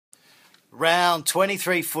Round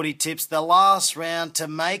 23 footy tips, the last round to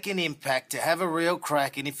make an impact, to have a real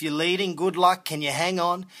crack. And if you're leading, good luck. Can you hang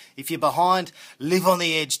on? If you're behind, live on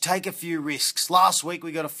the edge. Take a few risks. Last week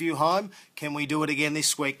we got a few home. Can we do it again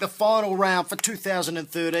this week? The final round for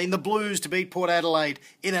 2013, the Blues to beat Port Adelaide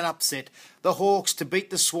in an upset. The Hawks to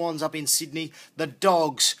beat the Swans up in Sydney. The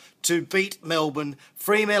Dogs to beat Melbourne.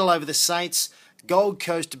 Fremantle over the Saints. Gold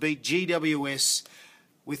Coast to beat GWS,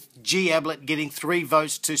 with G. Ablett getting 3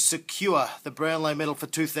 votes to secure the Brownlow medal for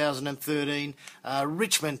 2013.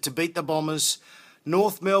 Richmond to beat the Bombers.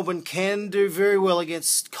 North Melbourne can do very well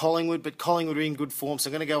against Collingwood, but Collingwood are in good form, so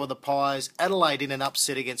I'm going to go with the Pies. Adelaide in an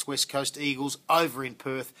upset against West Coast Eagles over in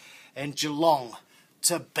Perth. And Geelong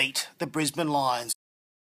to beat the Brisbane Lions.